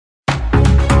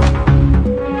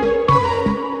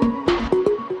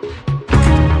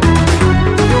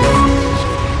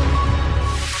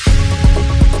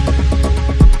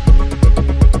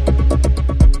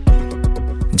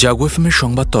জাগো এফএমের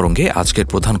সংবাদ তরঙ্গে আজকের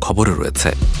প্রধান খবরে রয়েছে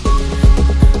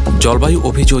জলবায়ু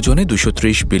অভিযোজনে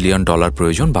 $230 বিলিয়ন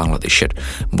প্রয়োজন বাংলাদেশের,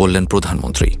 বললেন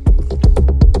প্রধানমন্ত্রী।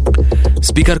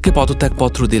 স্পিকারকে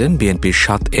পদত্যাগপত্র দিলেন বিএনপির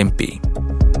 7 এমপি।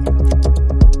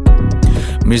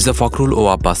 মির্জা ফখরুল ও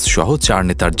আব্বাস সহ 4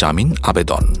 নেতার জামিন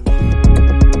আবেদন।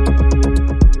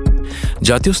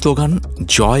 জাতীয় স্লোগান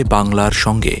জয় বাংলার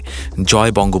সঙ্গে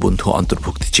জয় বঙ্গবন্ধু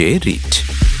অন্তর্ভুক্তি চেয়ে রিট।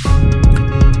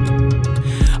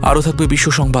 আরও থাকবে বিশ্ব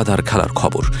সংবাদ আর খেলার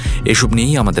খবর। এসব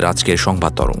নিয়েই আমাদের আজকের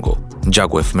সংবাদ তরঙ্গ।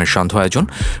 জাগো এফএমের সান্ধ্য আয়োজন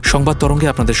সংবাদ তরঙ্গে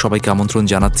আপনাদের সবাইকে আমন্ত্রণ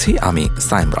জানাচ্ছি আমি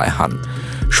সাইম রায়হান।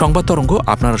 সংবাদ তরঙ্গ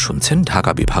আপনারা শুনছেন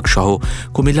ঢাকা বিভাগ সহ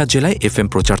কুমিল্লা জেলায় এফএম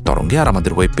প্রচার তরঙ্গে আর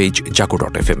আমাদের ওয়েব পেজ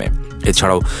jago.fm এ।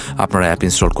 এছাড়াও আপনারা অ্যাপ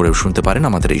ইনস্টল করেও শুনতে পারেন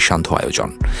আমাদের এই সান্ধ্য আয়োজন।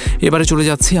 এবারে চলে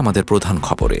যাচ্ছি আমাদের প্রধান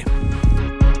খবরে।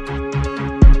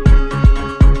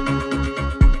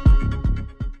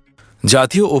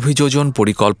 জাতীয় অভিযোজন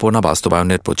পরিকল্পনা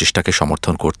বাস্তবায়নের প্রচেষ্টাকে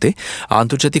সমর্থন করতে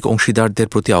আন্তর্জাতিক অংশীদারদের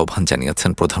প্রতি আহ্বান জানিয়েছেন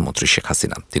প্রধানমন্ত্রী শেখ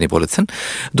হাসিনা। তিনি বলেছেন,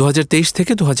 2023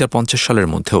 থেকে 2050 সালের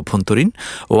মধ্যে অভ্যন্তরীণ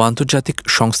ও আন্তর্জাতিক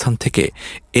সংস্থান থেকে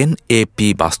এনএপি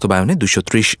বাস্তবায়নে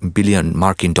 $230 বিলিয়ন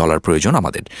প্রয়োজন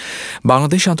আমাদের।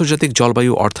 বাংলাদেশ আন্তর্জাতিক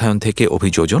জলবায়ু অর্থায়ন থেকে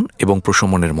অভিযোজন এবং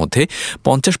প্রশমনের মধ্যে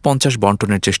 50-50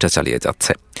 বন্টনের চেষ্টা চালিয়ে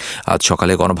যাচ্ছে। আজ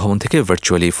সকালে গণভবন থেকে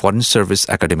ভার্চুয়ালি ফরেন সার্ভিস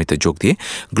একাডেমিতে যোগ দিয়ে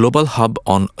global hub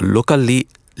on locally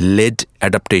lead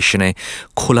অ্যাডাপ্টেশনে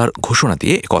খোলার ঘোষণা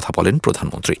দিয়ে কথা বলেন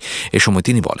প্রধানমন্ত্রী। এ সময়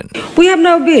তিনি বলেন, We have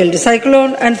now built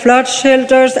cyclone and flood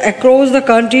shelters across the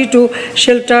country to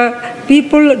shelter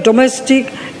people,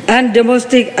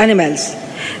 domestic animals.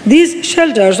 These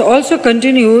shelters also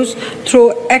continues through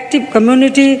active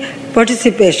community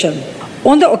participation.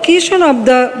 On the occasion of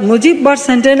the Mujib Birth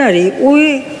Centenary, we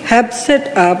have set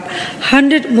up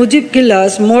 100 Mujib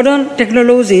Qillas. Modern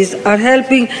technologies are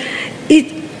helping it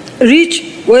reach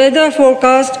weather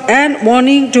forecast and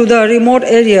warning to the remote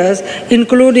areas,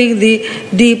 including the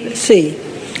deep sea.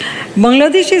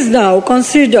 Bangladesh is now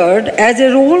considered as a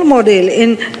role model in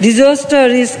disaster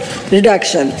risk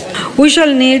reduction. We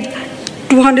shall need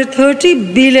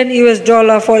 $230 billion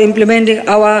for implementing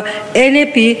our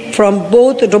NAP from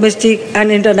both domestic and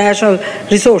international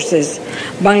resources.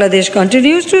 Bangladesh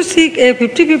continues to seek a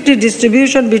 50-50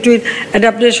 distribution between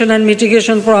adaptation and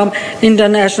mitigation from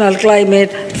international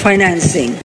climate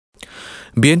financing.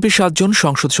 বিএনপির 7 জন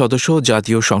সংসদ সদস্য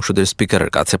জাতীয় সংসদের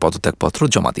স্পিকারের কাছে পদত্যাগপত্র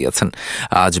জমা দিয়েছেন।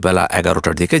 আজ বেলা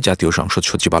 11টার দিকে জাতীয় সংসদ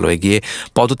সচিবালয়ে গিয়ে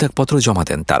পদত্যাগপত্র জমা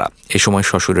দেন তারা। এ সময়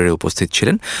সশরীরে উপস্থিত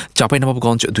ছিলেন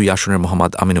চাঁপাইনবাবগঞ্জ 2 আসনের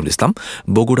মোহাম্মদ আমিনুল ইসলাম,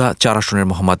 বগুড়া 4 আসনের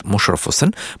মোহাম্মদ মোশাররফ হোসেন,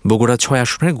 বগুড়া 6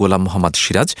 আসনের গোলাম মোহাম্মদ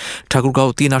সিরাজ, ঠাকুরগাঁও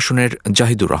 3 আসনের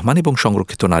জাহিদুর রহমান এবং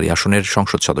সংরক্ষিত নারী আসনের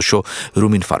সংসদ সদস্য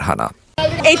রুমিন ফারহানা।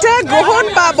 এটা গ্রহণ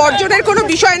বা বর্জনের কোনো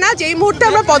বিষয় না। যেই মুহূর্তে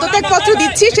আমরা পদত্যাগপত্র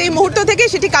দিচ্ছি সেই মুহূর্ত থেকে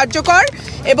সেটি কার্যকর,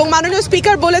 এবং মাননীয়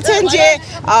স্পিকার বলেছেন যে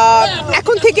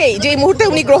এখন থেকেই যেই মুহূর্তে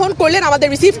উনি গ্রহণ করলেন, আমাদের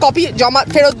রিসিভ কপি জমা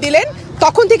ফেরত দিলেন,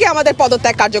 তখন থেকে আমাদের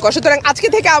পদত্যাগ কার্যকর। সুতরাং আজকে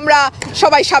থেকে আমরা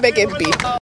সবাই সাবেক এমপি।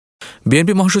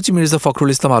 বিএনপি মহাসচিব মির্জা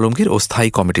ফখরুল ইসলাম আলমগীর ও স্থায়ী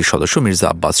কমিটির সদস্য মির্জা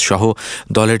আব্বাস সহ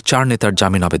দলের 4 নেতার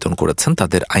জামিন আবেদন করেছেন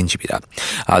তাদের আইনজীবীরা।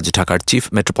 আজ ঢাকার চিফ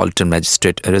মেট্রোপলিটন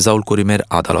ম্যাজিস্ট্রেট রেজাউল করিমের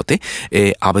আদালতে এ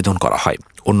আবেদন করা হয়।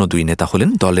 অন্য 2 নেতা হলেন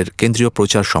দলের কেন্দ্রীয়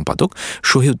প্রচার সম্পাদক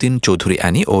শহীউদ্দিন চৌধুরী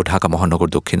অ্যানি ও ঢাকা মহানগর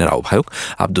দক্ষিণের আহ্বায়ক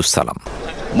আব্দুস সালাম।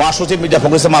 মহাসচিব মির্জা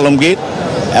ফখরুল ইসলাম আলমগীর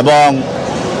এবং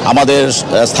আমাদের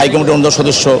স্থায়ী কমিটির অন্য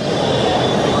সদস্য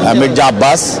মির্জা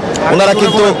আব্বাস, ওনারা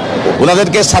কিন্তু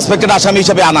ওনাদেরকে সাসপেক্টেড আসামি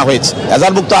হিসেবে আনা হয়েছে।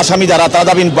 এজাহারভুক্ত আসামি যারা তারা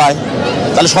জামিন পায়,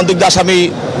 তাহলে সন্দিগ্ধ আসামি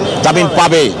জামিন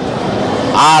পাবে।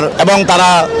 এবং তারা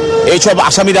এইসব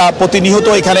আসামিরা প্রতিনিয়ত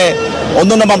এখানে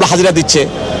অন্যান্য মামলা হাজিরা দিচ্ছে,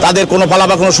 তাদের কোনো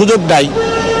পালাবার কোনো সুযোগ নাই।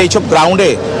 এইসব গ্রাউন্ডে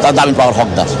তারা জামিন পাওয়ার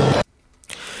হকদার।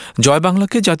 জয়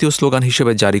বাংলাকে জাতীয় স্লোগান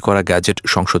হিসেবে জারি করা গ্যাজেট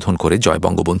সংশোধন করে জয়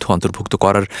বঙ্গবন্ধু অন্তর্ভুক্ত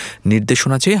করার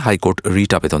নির্দেশনা চেয়ে হাইকোর্ট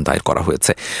রিট আবেদন দায়ের করা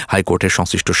হয়েছে। হাইকোর্টের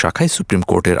সংশ্লিষ্ট শাখায় সুপ্রিম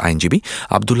কোর্টের আইনজীবী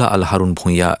আবদুল্লাহ আল হারুন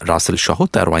ভূঁইয়া রাসেল সহ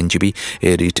 13 আইনজীবী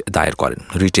এ রিট দায়ের করেন।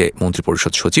 রিটে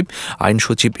মন্ত্রিপরিষদ সচিব, আইন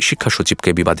সচিব, শিক্ষা সচিবকে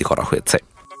বিবাদী করা হয়েছে।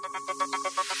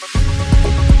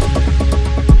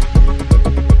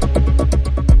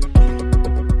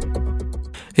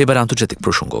 এবার আন্তর্জাতিক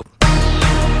প্রসঙ্গ।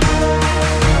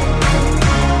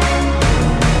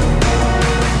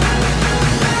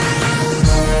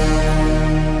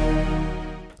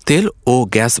 তেল ও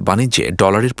গ্যাস বাণিজ্যে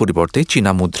ডলারের পরিবর্তে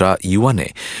চীনা মুদ্রা ইউয়ানে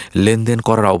লেনদেন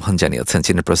করার আহ্বান জানিয়েছেন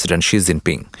চীনের প্রেসিডেন্ট শি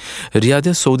জিনপিং।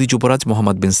 রিয়াদে সৌদি যুবরাজ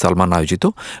মোহাম্মদ বিন সালমান আয়োজিত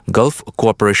গালফ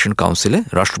কোঅপারেশন কাউন্সিলে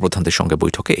রাষ্ট্রপ্রধানদের সঙ্গে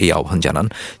বৈঠকে এই আহ্বান জানান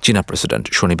চীনা প্রেসিডেন্ট।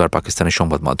 শনিবার পাকিস্তানের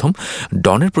সংবাদ মাধ্যম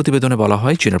ডনের প্রতিবেদনে বলা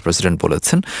হয়, চীনের প্রেসিডেন্ট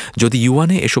বলেছেন, যদি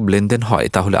ইউয়ানে এসব লেনদেন হয়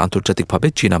তাহলে আন্তর্জাতিকভাবে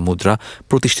চীনা মুদ্রা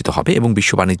প্রতিষ্ঠিত হবে এবং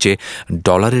বিশ্ব বাণিজ্যে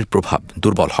ডলারের প্রভাব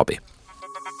দুর্বল হবে।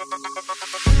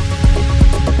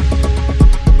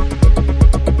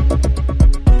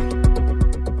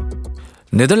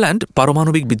 নেদারল্যান্ড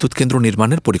পারমাণবিক বিদ্যুৎ কেন্দ্র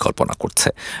নির্মাণের পরিকল্পনা করছে।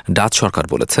 ডাচ সরকার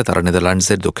বলেছে তারা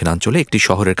নেদারল্যান্ডসের দক্ষিণাঞ্চলে একটি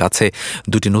শহরের কাছে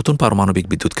 2টি নতুন পারমাণবিক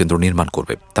বিদ্যুৎ কেন্দ্র নির্মাণ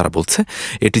করবে। তারা বলছে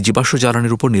এটি জীবাশ্ম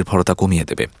জ্বালানির উপর নির্ভরতা কমিয়ে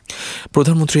দেবে।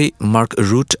 প্রধানমন্ত্রী মার্ক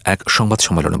রুট এক সংবাদ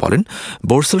সম্মেলনে বলেন,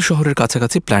 বোর্সেল শহরের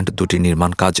কাছাকাছি প্ল্যান্ট দুটির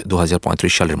নির্মাণ কাজ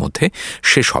 2035 সালের মধ্যে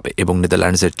শেষ হবে এবং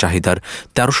নেদারল্যান্ডসের চাহিদার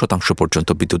 13% পর্যন্ত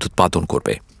বিদ্যুৎ উৎপাদন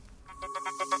করবে।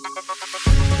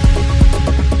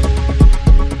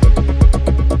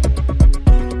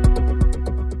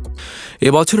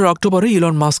 এবছরের অক্টোবরে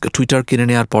ইলন মাস্ক টুইটার কিনে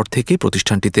নেওয়ার পর থেকে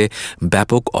প্রতিষ্ঠানটিতে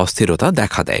ব্যাপক অস্থিরতা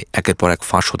দেখা দেয়। একের পর এক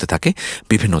ফাঁস হতে থাকে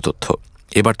বিভিন্ন তথ্য।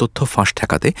 এবার তথ্য ফাঁস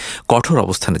ঠেকাতে কঠোর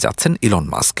অবস্থানে যাচ্ছেন ইলন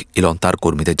মাস্ক। ইলন তার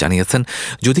কর্মীদের জানিয়েছেন,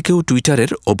 যদি কেউ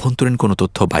টুইটারের অভ্যন্তরীণ কোনো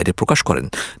তথ্য বাইরে প্রকাশ করেন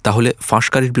তাহলে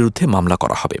ফাঁসকারীর বিরুদ্ধে মামলা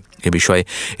করা হবে। এ বিষয়ে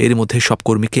এর মধ্যে সব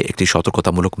কর্মীকে একটি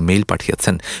সতর্কতামূলক মেইল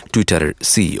পাঠিয়েছেন টুইটারের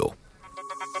সিইও।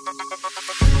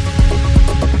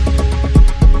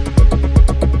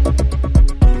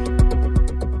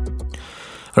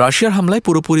 রাশিয়ার হামলায়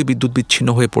পুরোপুরি বিদ্যুৎ বিচ্ছিন্ন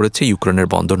হয়ে পড়েছে ইউক্রেনের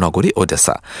বন্দর নগরী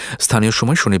ওডেসা। স্থানীয়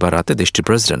সময় শনিবার রাতে দেশটির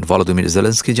প্রেসিডেন্ট ভলোদিমির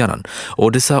জেলেনস্কি জানান,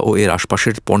 ওডেসা ও এর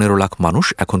আশপাশের 15 লাখ মানুষ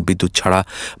এখন বিদ্যুৎ ছাড়া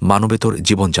মানবেতর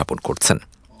জীবনযাপন করছেন।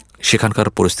 সেখানকার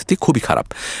পরিস্থিতি খুবই খারাপ।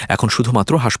 এখন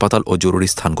শুধুমাত্র হাসপাতাল ও জরুরি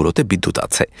স্থানগুলোতে বিদ্যুৎ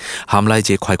আছে। হামলায়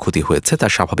যে ক্ষয়ক্ষতি হয়েছে তা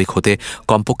স্বাভাবিক হতে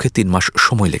কমপক্ষে 3 মাস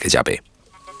সময় লেগে যাবে।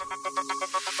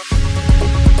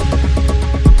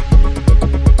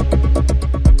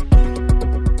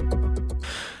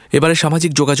 এবারে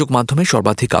সামাজিক যোগাযোগ মাধ্যমে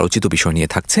সর্বাধিক আলোচিত বিষয় নিয়ে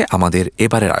থাকছে আমাদের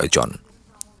এবারের আয়োজন।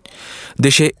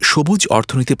 দেশে সবুজ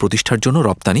অর্থনীতি প্রতিষ্ঠার জন্য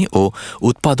রপ্তানি ও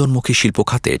উৎপাদনমুখী শিল্প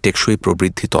খাতে টেকসই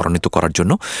প্রবৃদ্ধি ত্বরান্বিত করার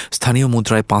জন্য স্থানীয়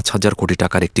মুদ্রায় 5,000 কোটি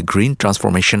টাকার একটি গ্রিন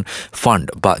ট্রান্সফরমেশন ফান্ড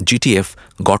বা জিটিএফ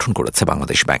গঠন করেছে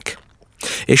বাংলাদেশ ব্যাংক।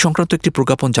 এ সংক্রান্ত একটি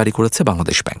প্রজ্ঞাপন জারি করেছে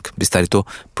বাংলাদেশ ব্যাংক। বিস্তারিত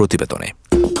প্রতিবেদনে।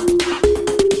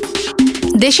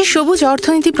 দেশে সবুজ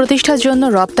অর্থনীতি প্রতিষ্ঠার জন্য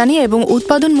রপ্তানি এবং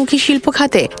উৎপাদনমুখী শিল্প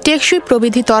খাতে টেকসই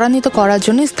প্রবৃদ্ধি ত্বরান্বিত করার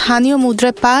জন্য স্থানীয়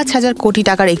মুদ্রায় 5,000 কোটি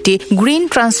টাকার একটি গ্রিন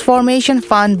ট্রান্সফরমেশন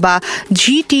ফান্ড বা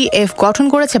জিটিএফ গঠন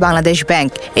করেছে বাংলাদেশ ব্যাংক।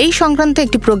 এই সংক্রান্ত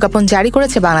একটি প্রজ্ঞাপন জারি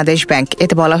করেছে বাংলাদেশ ব্যাংক।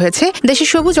 এতে বলা হয়েছে, দেশে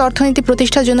সবুজ অর্থনীতি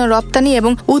প্রতিষ্ঠার জন্য রপ্তানি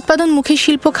এবং উৎপাদনমুখী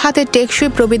শিল্প খাতে টেকসই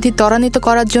প্রবৃদ্ধি ত্বরান্বিত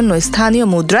করার জন্য স্থানীয়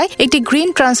মুদ্রায় একটি গ্রিন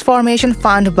ট্রান্সফরমেশন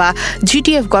ফান্ড বা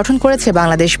জিটিএফ গঠন করেছে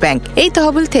বাংলাদেশ ব্যাংক। এই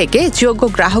তহবিল থেকে যোগ্য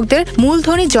গ্রাহকদের মূলধনী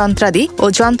যন্ত্রাদি ও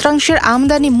যন্ত্রাংশের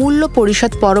আমদানি মূল্য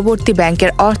পরিশোধ পরবর্তী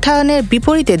ব্যাংকের অর্থায়নের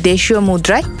বিপরীতে দেশীয়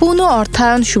মুদ্রায় পুনঃ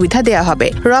অর্থায়ন সুবিধা দেওয়া হবে।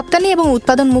 রপ্তানি এবং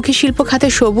উৎপাদনমুখী শিল্প খাতে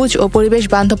সবুজ ও পরিবেশ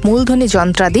বান্ধব মূলধনী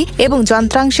যন্ত্রাদি এবং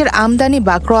যন্ত্রাংশের আমদানি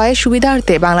বা ক্রয়ের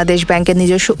সুবিধার্থে বাংলাদেশ ব্যাংকের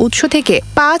নিজস্ব উৎস থেকে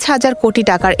 5,000 কোটি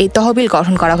টাকার এই তহবিল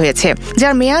গঠন করা হয়েছে,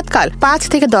 যার মেয়াদকাল 5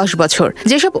 থেকে 10 বছর।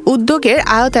 যেসব উদ্যোগের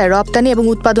আওতায় রপ্তানি এবং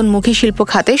উৎপাদনমুখী শিল্প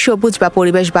খাতে সবুজ বা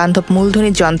পরিবেশ বান্ধব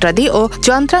মূলধনী যন্ত্রাদি ও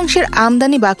যন্ত্রাংশের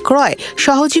আমদানি বা ক্রয়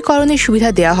সহজীকরণের সুবিধা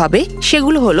দেওয়া হবে,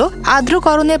 সেগুলো হলো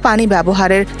আর্দ্রকরণে পানি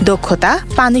ব্যবহারের দক্ষতা,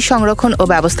 পানি সংরক্ষণ ও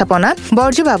ব্যবস্থাপনা,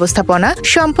 বর্জ্য ব্যবস্থাপনা,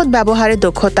 সম্পদ ব্যবহারের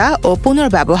দক্ষতা ও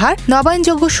পুনর্ব্যবহার,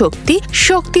 নবায়নযোগ্য শক্তি,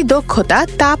 শক্তি দক্ষতা,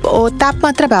 তাপ ও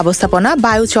তাপমাত্রা ব্যবস্থাপনা,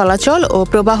 বায়ু চলাচল ও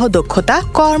প্রবাহ দক্ষতা,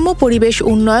 কর্ম পরিবেশ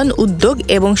উন্নয়ন উদ্যোগ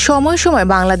এবং সময় সময়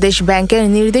বাংলাদেশ ব্যাংকের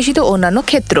নির্দেশিত অন্যান্য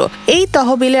ক্ষেত্র। এই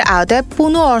তহবিলের আওতায়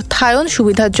পুনঃ অর্থায়ন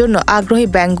সুবিধার জন্য আগ্রহী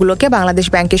ব্যাংকগুলোকে বাংলাদেশ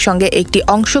ব্যাংকের সঙ্গে একটি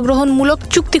অংশগ্রহণমূলক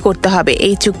চুক্তি করতে হবে।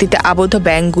 এই চুক্তিতে আবদ্ধ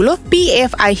ব্যাংকগুলো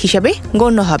পিএফআই হিসেবে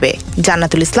গণ্য হবে।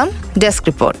 Jannatul Islam, desk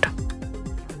report.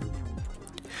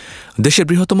 দেশের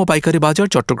বৃহত্তম পাইকারি বাজার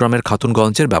চট্টগ্রামের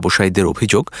খাতুনগঞ্জের ব্যবসায়ীদের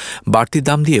অভিযোগ, বাড়তি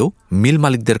দাম দিয়েও মিল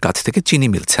মালিকদের কাছ থেকে চিনি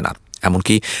মিলছে না।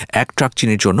 এমনকি এক ট্রাক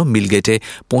চিনির জন্য মিল গেটে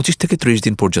 25 থেকে 30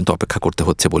 দিন পর্যন্ত অপেক্ষা করতে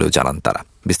হচ্ছে বলেও জানান তারা।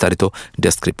 বিস্তারিত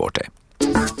ডেস্ক রিপোর্টে।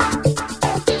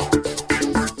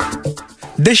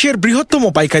 দেশের বৃহত্তম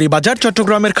পাইকারি বাজার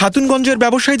চট্টগ্রামের খাতুনগঞ্জের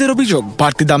ব্যবসায়ীদের অভিযোগ,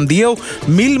 বাড়তি দাম দিয়েও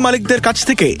মিল মালিকদের কাছ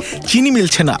থেকে চিনি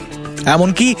মিলছে না।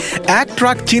 এমনকি এক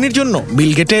ট্রাক চিনির জন্য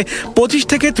মিল গেটে 25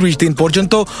 থেকে 30 দিন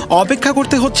পর্যন্ত অপেক্ষা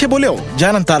করতে হচ্ছে বলেও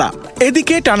জানান তারা।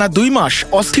 এদিকে টানা 2 মাস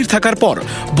অস্থির থাকার পর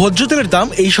ভোজ্য তেলের দাম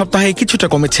এই সপ্তাহে কিছুটা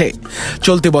কমেছে।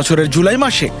 চলতি বছরের জুলাই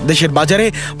মাসে দেশের বাজারে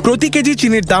প্রতি কেজি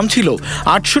চিনির দাম ছিল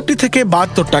 68 থেকে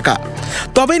 72 টাকা।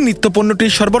 তবে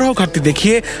নিত্যপণ্যটির সরবরাহ ঘাটতি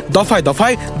দেখিয়ে দফায়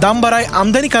দফায় দাম বাড়ায়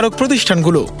আমদানিকারক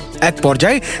প্রতিষ্ঠানগুলো। এক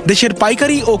পর্যায়ে দেশের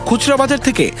পাইকারি ও খুচরা বাজার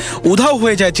থেকে উধাও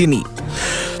হয়ে যায় চিনি।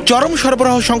 চরম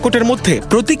সরবরাহ সংকটের মধ্যে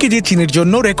প্রতি কেজি চিনির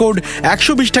জন্য রেকর্ড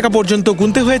 120 টাকা পর্যন্ত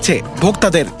গুনতে হয়েছে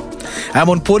ভোক্তাদের।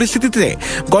 এমন পরিস্থিতিতে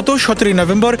গত 17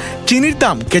 নভেম্বর চিনির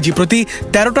দাম কেজি প্রতি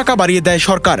 13 টাকা বাড়িয়ে দেয়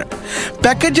সরকার।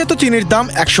 প্যাকেটজাত চিনির দাম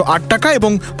 108 টাকা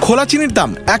এবং খোলা চিনির দাম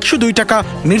 102 টাকা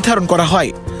নির্ধারণ করা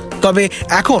হয়। তবে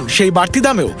এখন সেই বাড়তি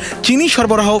দামেও চিনি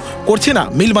সরবরাহ করছে না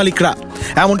মিল মালিকরা,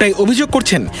 এমনটাই অভিযোগ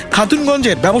করছেন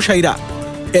খাতুনগঞ্জের ব্যবসায়ীরা।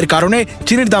 এর কারণে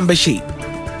চিনির দাম বেশি।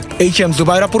 HM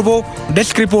জুবাইর অপূর্ব,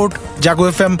 ডেস্ক রিপোর্ট, জাগো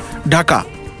FM, ঢাকা।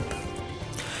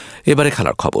 এবারে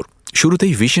খেলার খবর।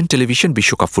 শুরুতেই ভিশন টেলিভিশন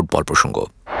বিশ্বকাপ ফুটবল প্রসঙ্গ।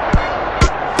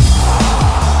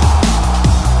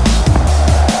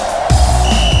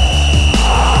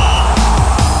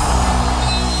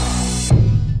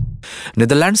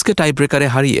 নেদারল্যান্ডসকে টাই ব্রেকারে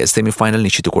হারিয়ে সেমিফাইনাল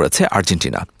নিশ্চিত করেছে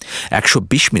আর্জেন্টিনা।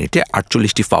 120 মিনিটে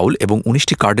 48টি ফাউল এবং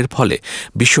 19টি কার্ডের ফলে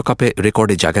বিশ্বকাপে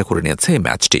রেকর্ডে জায়গা করে নিয়েছে এই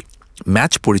ম্যাচটি।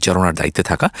 ম্যাচ পরিচালনার দায়িত্বে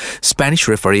থাকা স্প্যানিশ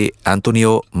রেফারি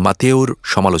অ্যান্তোনিও মাতেওর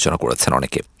সমালোচনা করেছেন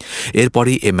অনেকে।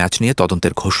 এরপরই এ ম্যাচ নিয়ে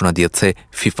তদন্তের ঘোষণা দিয়েছে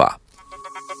ফিফা।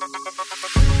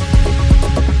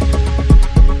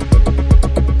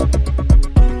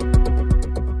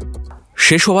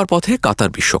 শেষ হওয়ার পথে কাতার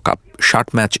বিশ্বকাপ। 60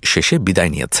 ম্যাচ শেষে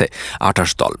বিদায় নিয়েছে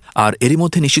 28 দল। আর এরই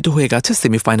মধ্যে নিশ্চিত হয়ে গেছে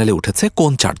সেমিফাইনালে উঠেছে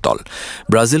কোন 4 দল।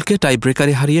 ব্রাজিলকে টাই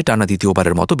ব্রেকারে হারিয়ে টানা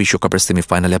দ্বিতীয়বারের মতো বিশ্বকাপের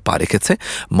সেমিফাইনালে পা রেখেছে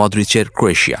মদ্রিচের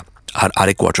ক্রোয়েশিয়া। আর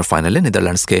আরেক কোয়ার্টার ফাইনালে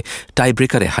নেদারল্যান্ডসকে টাই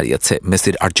ব্রেকারে হারিয়েছে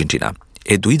মেসির আর্জেন্টিনা।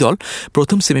 এই দুই দল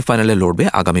প্রথম সেমিফাইনালে লড়বে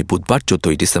আগামী বুধবার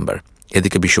 14 ডিসেম্বর।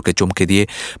 এদিকে বিশ্বকে চমকে দিয়ে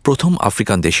প্রথম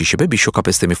আফ্রিকান দেশ হিসেবে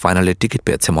বিশ্বকাপের সেমিফাইনালের টিকিট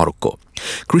পেয়েছে মরক্কো।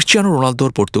 ক্রিশ্চিয়ানো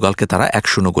রোনালদোর পর্তুগালকে তারা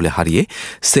 1-0 গোলে হারিয়ে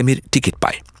সেমির টিকিট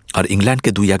পায়। আর ইংল্যান্ডকে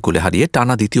 2-1 গোলে হারিয়ে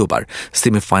টানা দ্বিতীয়বার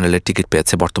সেমিফাইনালের টিকিট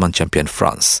পেয়েছে বর্তমান চ্যাম্পিয়ন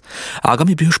ফ্রান্স।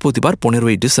 আগামী বৃহস্পতিবার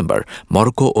 15 ডিসেম্বর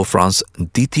মরক্কো ও ফ্রান্স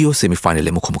দ্বিতীয়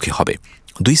সেমিফাইনালে মুখোমুখি হবে।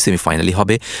 দুই সেমিফাইনালই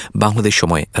হবে বাংলাদেশ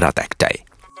সময় রাত 1টায়।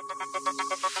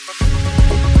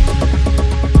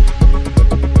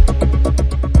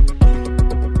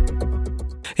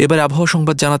 এবার আবহাওয়া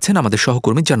সংবাদ জানাচ্ছেন আমাদের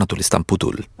সহকর্মী জান্নাতুল ইসলাম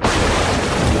পুতুল।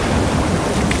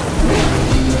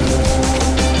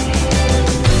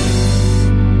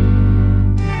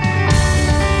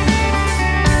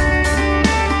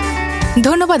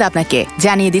 ধন্যবাদ আপনাকে।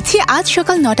 জানিয়ে দিচ্ছি আজ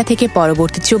সকাল 9টা থেকে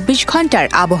পরবর্তী 24 ঘন্টার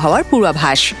আবহাওয়ার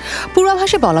পূর্বাভাস।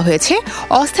 পূর্বাভাসে বলা হয়েছে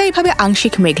অস্থায়ীভাবে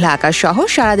আংশিক মেঘলা আকাশ সহ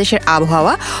সারা দেশের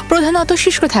আবহাওয়া প্রধানত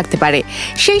শুষ্ক থাকতে পারে।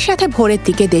 সেই সাথে ভোরের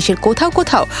দিকে দেশের কোথাও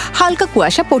কোথাও হালকা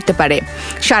কুয়াশা পড়তে পারে।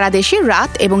 সারা দেশে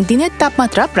রাত এবং দিনের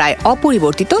তাপমাত্রা প্রায়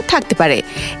অপরিবর্তিত থাকতে পারে।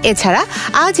 এছাড়া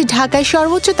আজ ঢাকায়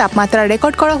সর্বোচ্চ তাপমাত্রা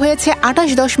রেকর্ড করা হয়েছে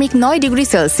 28.9 ডিগ্রি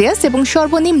সেলসিয়াস এবং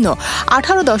সর্বনিম্ন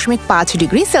 18.5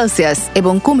 ডিগ্রি সেলসিয়াস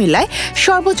এবং কুমিল্লায়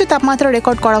সর্বোচ্চ তাপমাত্রা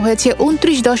রেকর্ড করা হয়েছে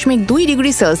 29.2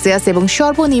 ডিগ্রি সেলসিয়াস এবং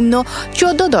সর্বনিম্ন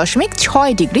 14.6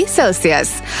 ডিগ্রি সেলসিয়াস।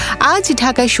 আজ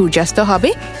ঢাকায় সূর্যাস্ত হবে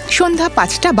সন্ধ্যা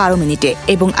 5:12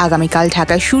 এবং আগামীকাল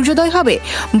ঢাকায় সূর্যোদয় হবে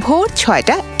ভোর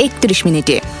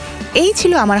 6:31। এই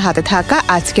ছিল আমার হাতে থাকা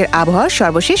আজকের আবহাওয়ার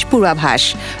সর্বশেষ পূর্বাভাস।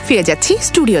 ফিরে যাচ্ছি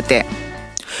স্টুডিওতে।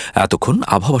 এতক্ষণ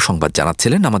আবহাওয়া সংবাদ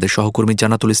জানাচ্ছিলেন আমাদের সহকর্মী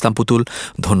জান্নাতুল ইসলাম পুতুল।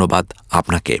 ধন্যবাদ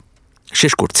আপনাকে।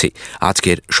 শেষ করছি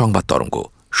আজকের সংবাদ তরঙ্গ।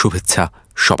 শুভেচ্ছা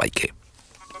সবাইকে।